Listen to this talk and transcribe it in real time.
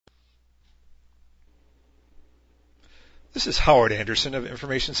This is Howard Anderson of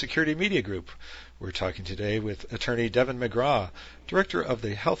Information Security Media Group. We're talking today with attorney Devin McGraw, director of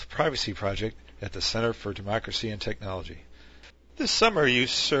the Health Privacy Project at the Center for Democracy and Technology. This summer you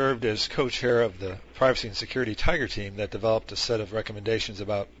served as co-chair of the Privacy and Security Tiger Team that developed a set of recommendations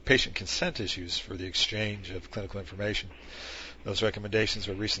about patient consent issues for the exchange of clinical information. Those recommendations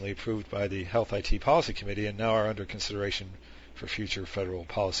were recently approved by the Health IT Policy Committee and now are under consideration for future federal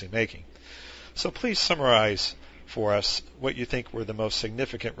policy making. So please summarize for us what you think were the most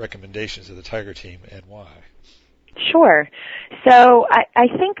significant recommendations of the Tiger Team and why. Sure. So I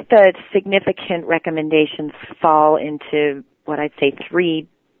think the significant recommendations fall into what I'd say three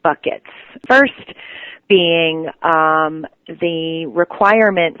buckets. First being the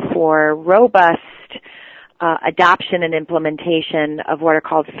requirement for robust adoption and implementation of what are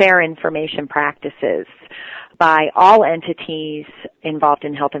called fair information practices by all entities involved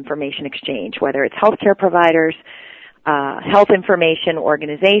in health information exchange, whether it's healthcare providers, health information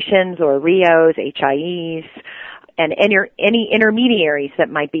organizations or RIOs, HIEs, and any intermediaries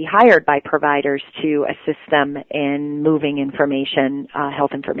that might be hired by providers to assist them in moving information,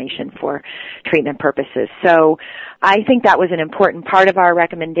 health information for treatment purposes. So I think that was an important part of our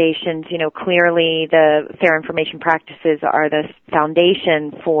recommendations. You know, clearly the fair information practices are the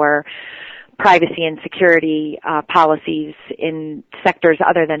foundation for privacy and security policies in sectors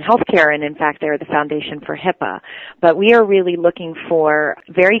other than healthcare, and in fact they're the foundation for HIPAA. But we are really looking for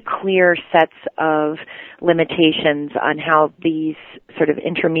very clear sets of limitations on how these sort of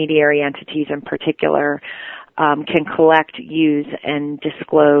intermediary entities in particular can collect, use, and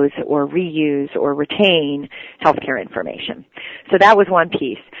disclose or reuse or retain healthcare information. So that was one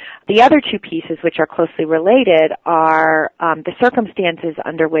piece. The other two pieces, which are closely related, are the circumstances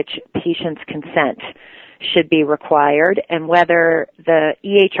under which patients' consent should be required and whether the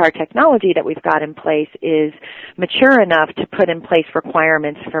EHR technology that we've got in place is mature enough to put in place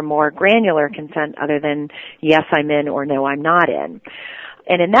requirements for more granular consent other than yes, I'm in or no, I'm not in.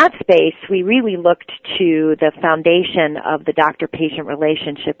 And in that space, we really looked to the foundation of the doctor-patient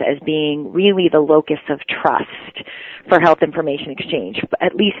relationship as being really the locus of trust for health information exchange,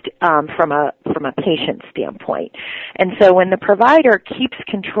 at least from a patient standpoint. And so when the provider keeps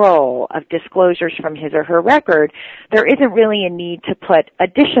control of disclosures from his or her record, there isn't really a need to put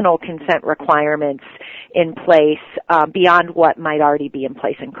additional consent requirements in place beyond what might already be in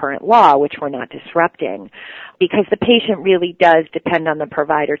place in current law, which we're not disrupting, because the patient really does depend on the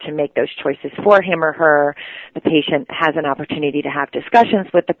provider to make those choices for him or her. The patient has an opportunity to have discussions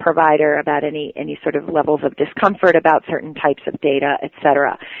with the provider about any sort of levels of discomfort about certain types of data, et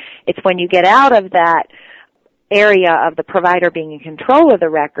cetera. It's when you get out of that area of the provider being in control of the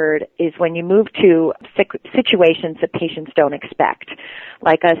record is when you move to situations that patients don't expect,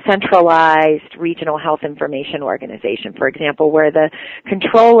 like a centralized regional health information organization, for example, where the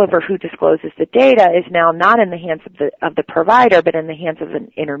control over who discloses the data is now not in the hands of the provider, but in the hands of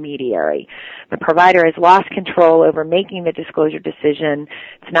an intermediary. The provider has lost control over making the disclosure decision.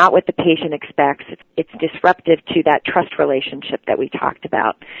 It's not what the patient expects. It's disruptive to that trust relationship that we talked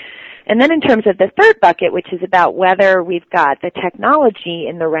about. And then in terms of the third bucket, which is about whether we've got the technology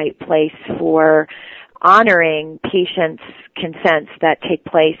in the right place for honoring patients' consents that take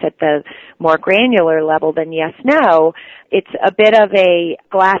place at the more granular level than yes, no, it's a bit of a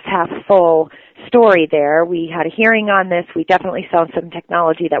glass half full story there. We had a hearing on this. We definitely saw some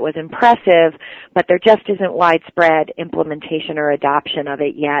technology that was impressive, but there just isn't widespread implementation or adoption of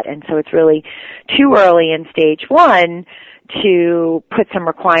it yet. And so it's really too early in stage one to put some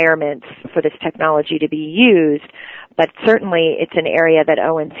requirements for this technology to be used, but certainly it's an area that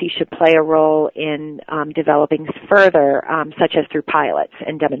ONC should play a role in developing further, such as through pilots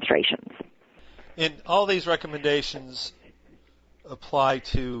and demonstrations. And all these recommendations apply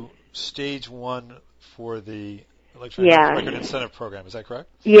to stage one for the Electronic Record Incentive Program. Is that correct?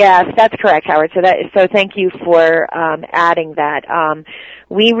 Yes, that's correct, Howard. So thank you for adding that.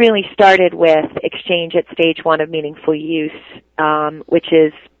 We really started with exchange at stage one of meaningful use, which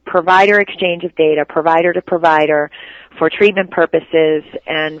is provider exchange of data, provider to provider, for treatment purposes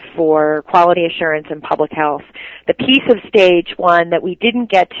and for quality assurance and public health. The piece of stage one that we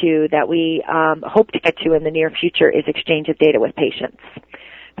didn't get to, that we hope to get to in the near future, is exchange of data with patients.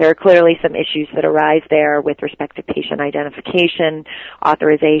 There are clearly some issues that arise there with respect to patient identification,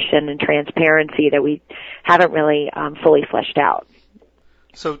 authorization, and transparency that we haven't really fully fleshed out.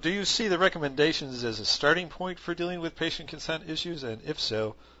 So do you see the recommendations as a starting point for dealing with patient consent issues? And if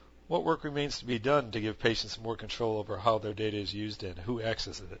so, what work remains to be done to give patients more control over how their data is used and who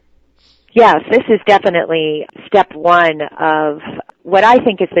accesses it? Yes, this is definitely step one of what I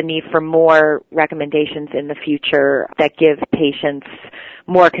think is the need for more recommendations in the future that give patients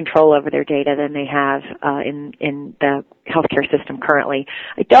more control over their data than they have in the healthcare system currently.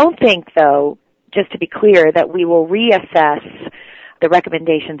 I don't think, though, just to be clear, that we will reassess the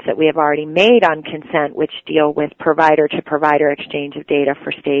recommendations that we have already made on consent, which deal with provider-to-provider exchange of data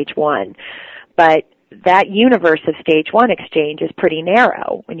for stage one. But that universe of stage one exchange is pretty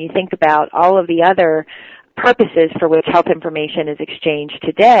narrow. When you think about all of the other purposes for which health information is exchanged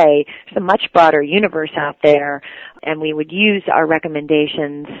today, there's a much broader universe out there, and we would use our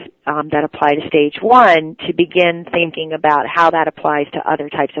recommendations that apply to stage one to begin thinking about how that applies to other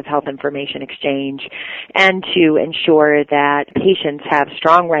types of health information exchange and to ensure that patients have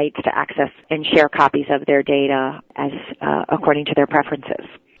strong rights to access and share copies of their data as according to their preferences.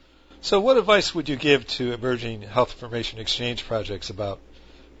 So what advice would you give to emerging health information exchange projects about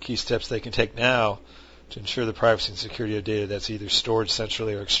key steps they can take now to ensure the privacy and security of data that's either stored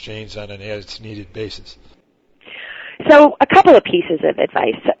centrally or exchanged on an as-needed basis? So a couple of pieces of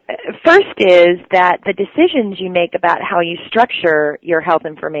advice. First is that the decisions you make about how you structure your health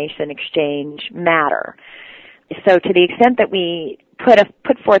information exchange matter. So to the extent that we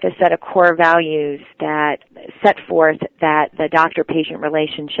put forth a set of core values that set forth that the doctor-patient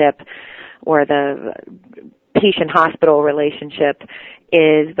relationship or the patient-hospital relationship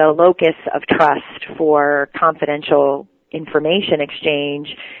is the locus of trust for confidential information exchange,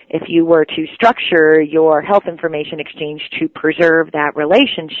 if you were to structure your health information exchange to preserve that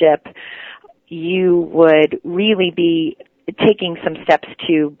relationship, you would really be taking some steps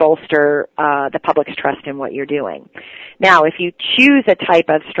to bolster the public's trust in what you're doing. Now, if you choose a type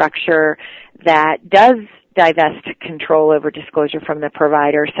of structure that does divest control over disclosure from the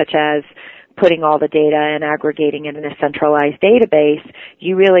provider, such as putting all the data and aggregating it in a centralized database,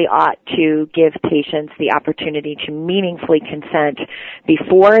 you really ought to give patients the opportunity to meaningfully consent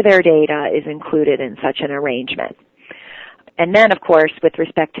before their data is included in such an arrangement. And then, of course, with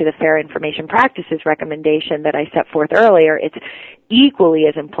respect to the Fair Information Practices recommendation that I set forth earlier, it's equally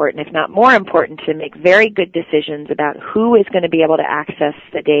as important, if not more important, to make very good decisions about who is going to be able to access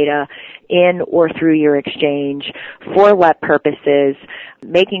the data in or through your exchange, for what purposes,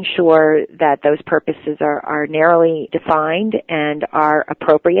 making sure that those purposes are narrowly defined and are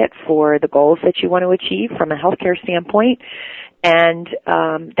appropriate for the goals that you want to achieve from a healthcare standpoint, and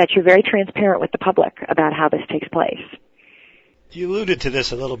that you're very transparent with the public about how this takes place. You alluded to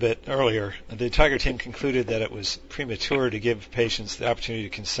this a little bit earlier. The Tiger team concluded that it was premature to give patients the opportunity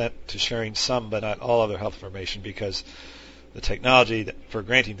to consent to sharing some but not all other health information because the technology for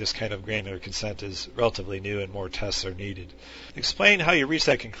granting this kind of granular consent is relatively new and more tests are needed. Explain how you reached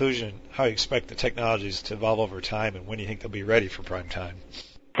that conclusion, how you expect the technologies to evolve over time, and when you think they'll be ready for prime time.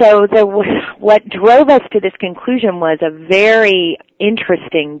 So what drove us to this conclusion was a very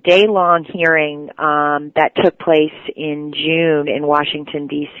interesting day-long hearing that took place in June in Washington,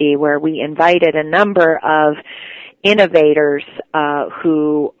 D.C., where we invited a number of innovators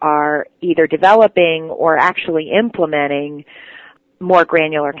who are either developing or actually implementing more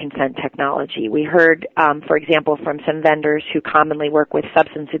granular consent technology. We heard, for example, from some vendors who commonly work with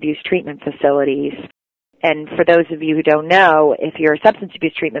substance abuse treatment facilities. And for those of you who don't know, if you're a substance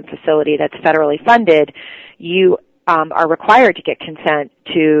abuse treatment facility that's federally funded, you are required to get consent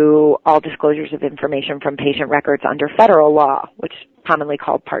to all disclosures of information from patient records under federal law, which is commonly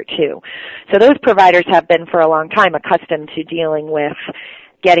called Part 2. So those providers have been for a long time accustomed to dealing with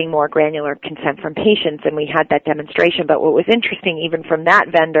getting more granular consent from patients, and we had that demonstration. But what was interesting even from that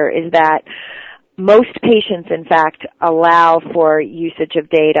vendor is that most patients, in fact, allow for usage of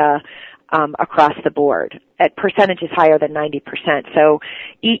data across the board at percentages higher than 90%. So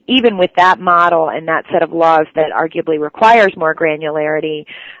even with that model and that set of laws that arguably requires more granularity,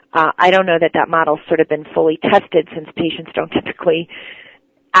 I don't know that model's sort of been fully tested since patients don't typically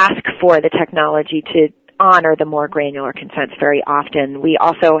ask for the technology to honor the more granular consents very often. We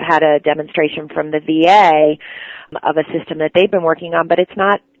also had a demonstration from the VA of a system that they've been working on, but it's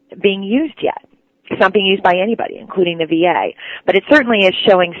not being used yet. It's not being used by anybody, including the VA. But it certainly is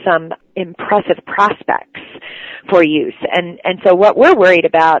showing some impressive prospects for use. And so what we're worried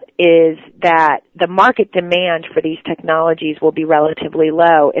about is that the market demand for these technologies will be relatively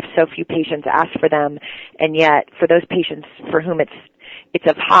low if so few patients ask for them, and yet for those patients for whom it's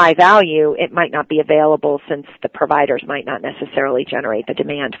of high value, it might not be available since the providers might not necessarily generate the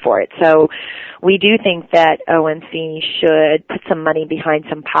demand for it. So we do think that ONC should put some money behind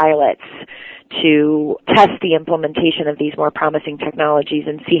some pilots to test the implementation of these more promising technologies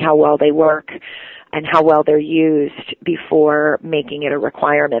and see how well they work and how well they're used before making it a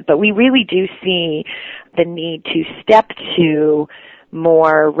requirement. But we really do see the need to step to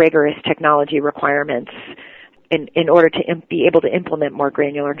more rigorous technology requirements in order to be able to implement more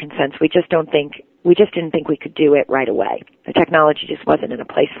granular consents. We just didn't think we could do it right away. The technology just wasn't in a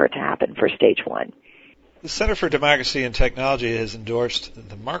place for it to happen for stage one. The Center for Democracy and Technology has endorsed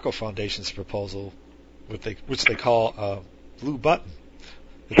the Markle Foundation's proposal, which they call a blue button.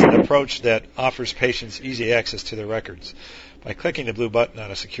 It's an approach that offers patients easy access to their records. By clicking the blue button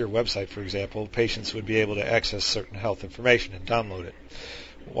on a secure website, for example, patients would be able to access certain health information and download it.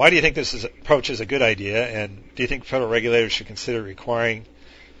 Why do you think this approach is a good idea, and do you think federal regulators should consider requiring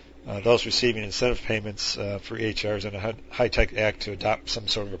those receiving incentive payments for EHRs and a high-tech act to adopt some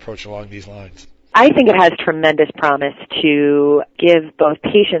sort of approach along these lines? I think it has tremendous promise to give both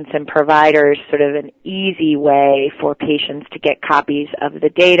patients and providers sort of an easy way for patients to get copies of the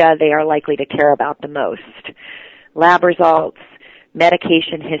data they are likely to care about the most. Lab results,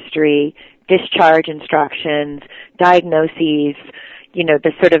 medication history, discharge instructions, diagnoses,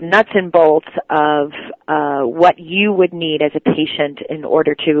 the sort of nuts and bolts of what you would need as a patient in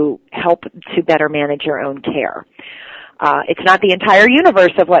order to help to better manage your own care. It's not the entire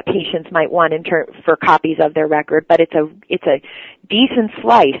universe of what patients might want for copies of their record, but it's a decent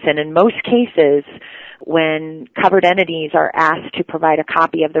slice, and in most cases, when covered entities are asked to provide a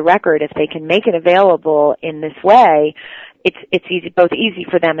copy of the record, if they can make it available in this way, it's both easy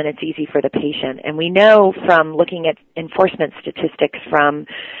for them and it's easy for the patient. And we know from looking at enforcement statistics from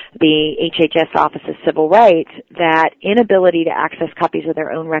the HHS Office of Civil Rights that inability to access copies of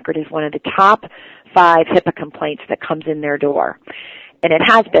their own record is one of the top 5 HIPAA complaints that comes in their door. And it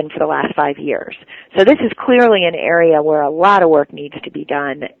has been for the last 5 years. So this is clearly an area where a lot of work needs to be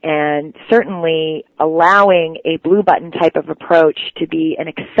done, and certainly allowing a blue button type of approach to be an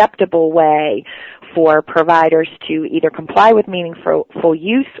acceptable way for providers to either comply with meaningful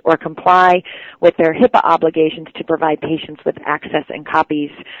use or comply with their HIPAA obligations to provide patients with access and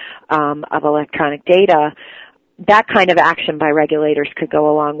copies of electronic data. That kind of action by regulators could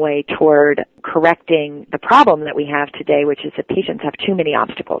go a long way toward correcting the problem that we have today, which is that patients have too many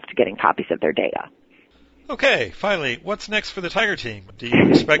obstacles to getting copies of their data. Okay, finally, what's next for the Tiger team? Do you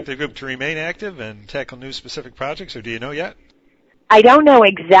expect the group to remain active and tackle new specific projects, or do you know yet? I don't know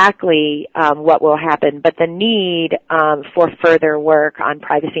exactly what will happen, but the need for further work on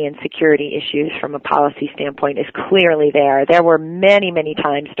privacy and security issues from a policy standpoint is clearly there. There were many, many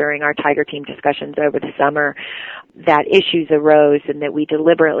times during our Tiger Team discussions over the summer that issues arose and that we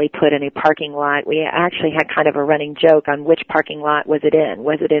deliberately put in a parking lot. We actually had kind of a running joke on which parking lot was it in.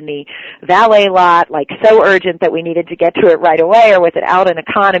 Was it in the valet lot, like so urgent that we needed to get to it right away, or was it out in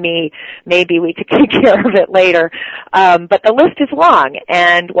economy? Maybe we could take care of it later. But the list is long,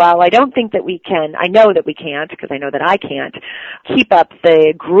 and while I don't think that we can, I know that we can't, because I know that I can't, keep up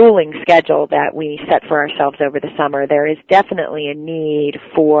the grueling schedule that we set for ourselves over the summer, there is definitely a need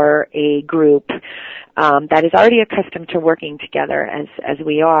for a group that is already accustomed to working together as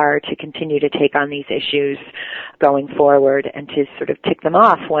we are to continue to take on these issues going forward and to sort of tick them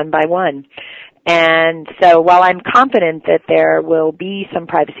off one by one. And so while I'm confident that there will be some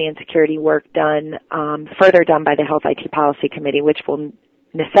privacy and security work done, further done by the Health IT Policy Committee, which will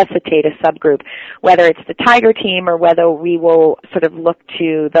necessitate a subgroup, whether it's the Tiger team or whether we will sort of look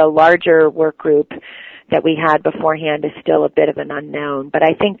to the larger work group that we had beforehand, is still a bit of an unknown. But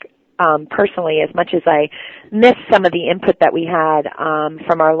I think personally, as much as I miss some of the input that we had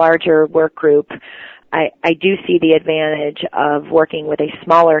from our larger work group, I do see the advantage of working with a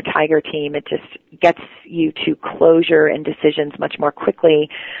smaller Tiger team. It just gets you to closure and decisions much more quickly.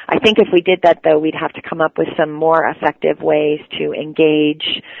 I think if we did that, though, we'd have to come up with some more effective ways to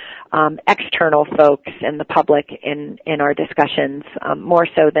engage external folks and the public in our discussions, more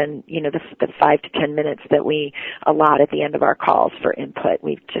so than, the 5 to 10 minutes that we allot at the end of our calls for input.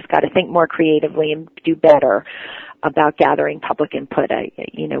 We've just got to think more creatively and do better about gathering public input.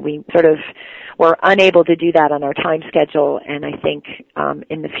 We sort of were unable to do that on our time schedule, and I think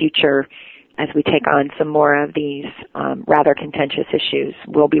in the future, as we take on some more of these rather contentious issues,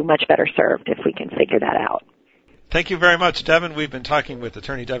 we'll be much better served if we can figure that out. Thank you very much, Devin. We've been talking with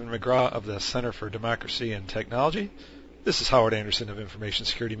Attorney Devin McGraw of the Center for Democracy and Technology. This is Howard Anderson of Information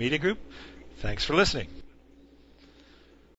Security Media Group. Thanks for listening.